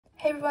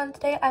Hey everyone,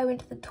 today I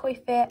went to the toy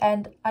fair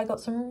and I got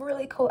some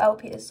really cool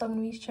LPS, so I'm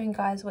going to be showing you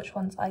guys which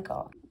ones I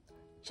got.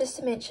 Just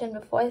to mention,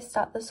 before I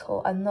start this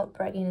haul, I'm not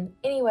bragging in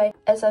any way,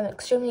 as I'm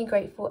extremely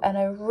grateful and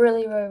I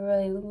really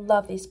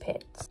love these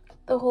pets.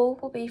 The haul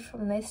will be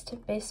from least to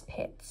best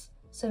pets,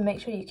 so make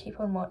sure you keep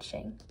on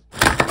watching.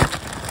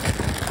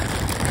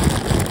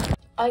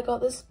 I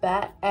got this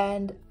bat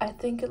and I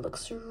think it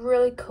looks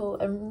really cool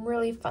and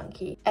really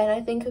funky, and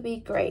I think it'll be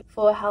great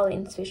for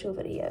Halloween special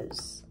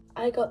videos.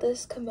 I got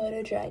this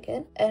Komodo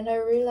dragon and I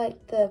really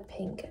like the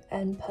pink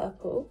and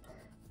purple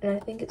and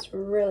I think it's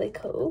really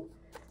cool,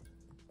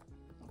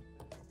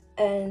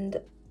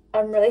 and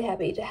I'm really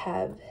happy to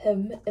have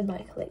him in my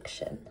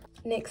collection.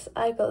 Next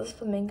I got this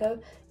flamingo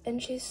and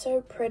she's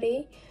so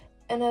pretty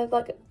and I've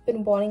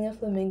been wanting a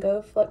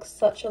flamingo for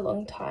such a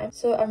long time,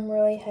 so I'm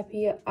really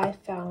happy I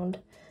found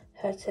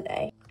her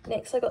today.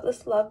 Next I got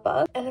this love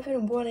bug and I've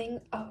been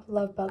wanting a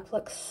love bug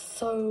for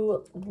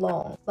so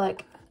long.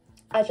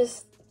 I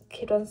just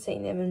kept on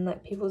seeing them in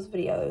people's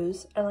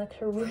videos and I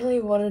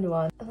really wanted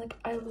one, and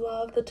I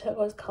love the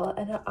turquoise color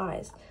and her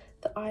eyes.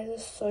 The eyes are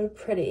so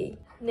pretty.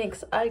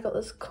 Next I got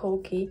this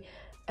corgi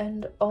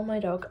and oh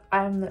my dog,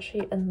 I'm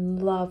literally in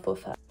love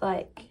with her.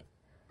 Oh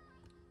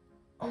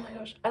my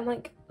gosh,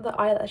 and the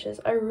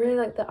eyelashes, I really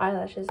like the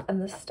eyelashes and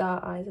the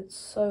star eyes. It's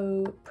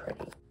so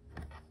pretty.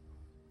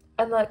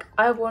 And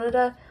I wanted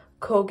a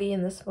corgi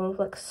in this model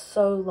for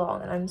so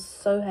long, and I'm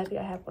so happy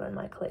I have one in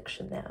my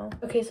collection now.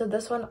 Okay, so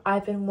this one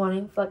I've been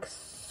wanting for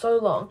so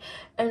long,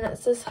 and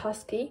it's this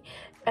husky,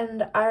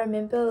 and I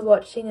remember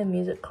watching a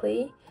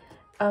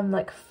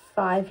Musical.ly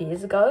 5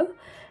 years ago,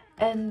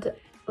 and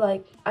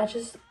I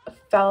just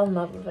fell in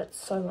love with it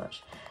so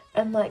much,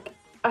 and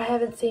I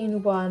haven't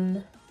seen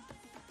one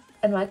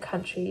in my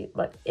country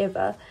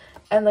ever,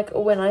 and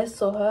when I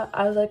saw her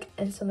I was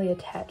instantly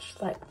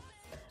attached.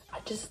 I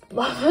just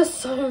love her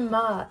so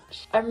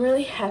much. I'm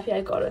really happy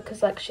I got her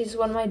because she's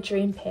one of my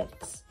dream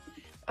pets.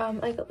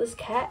 I got this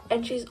cat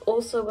and she's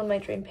also one of my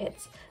dream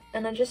pets,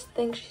 and I just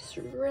think she's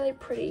really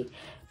pretty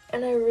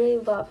and I really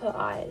love her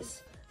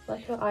eyes.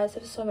 Her eyes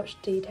have so much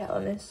detail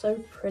and they're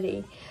so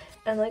pretty,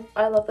 and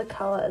I love the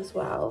color as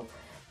well.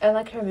 And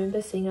I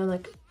remember seeing her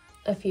on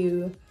a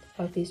few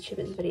of these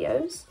Chibbers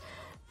videos,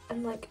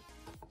 and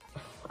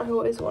I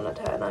always wanted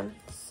her, and I'm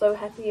so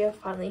happy I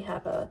finally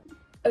have her.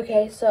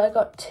 Okay, so I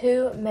got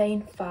two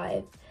main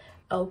 5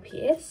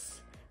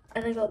 LPS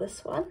and I got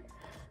this one.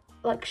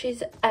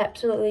 She's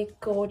absolutely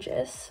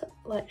gorgeous.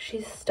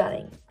 She's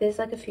stunning. There's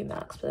a few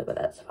marks but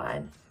that's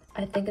fine.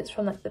 I think it's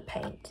from the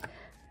paint.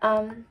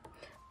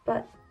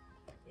 But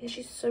yeah,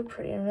 she's so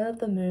pretty, and I love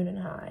the moon in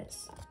her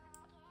eyes.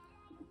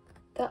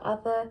 The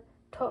other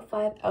top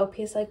 5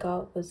 LPS I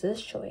got was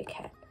this Shoya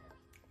cat.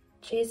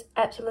 She's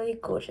absolutely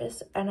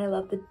gorgeous and I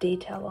love the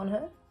detail on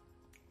her.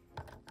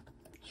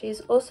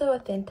 She's also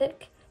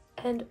authentic,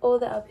 and all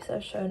the LPS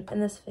I've shown in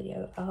this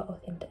video are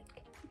authentic.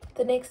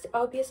 The next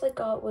LPS I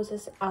got was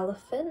this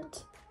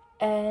elephant,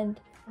 and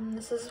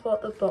this is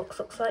what the box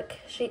looks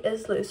like. She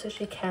is loose so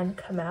she can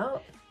come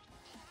out.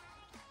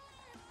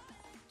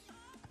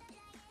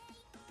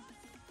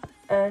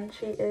 And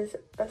she is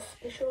a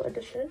special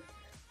edition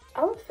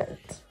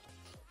elephant.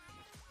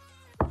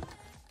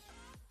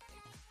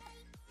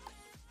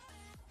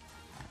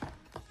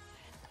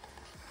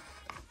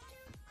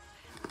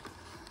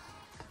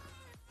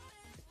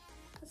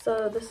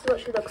 So this is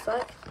what she looks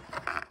like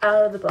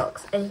out of the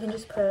box, and you can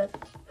just put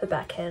her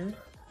back in.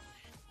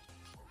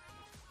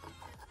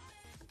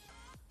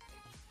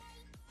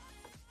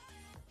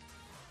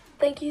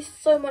 Thank you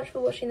so much for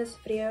watching this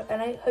video,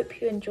 and I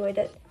hope you enjoyed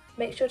it.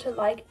 Make sure to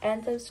like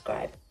and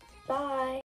subscribe.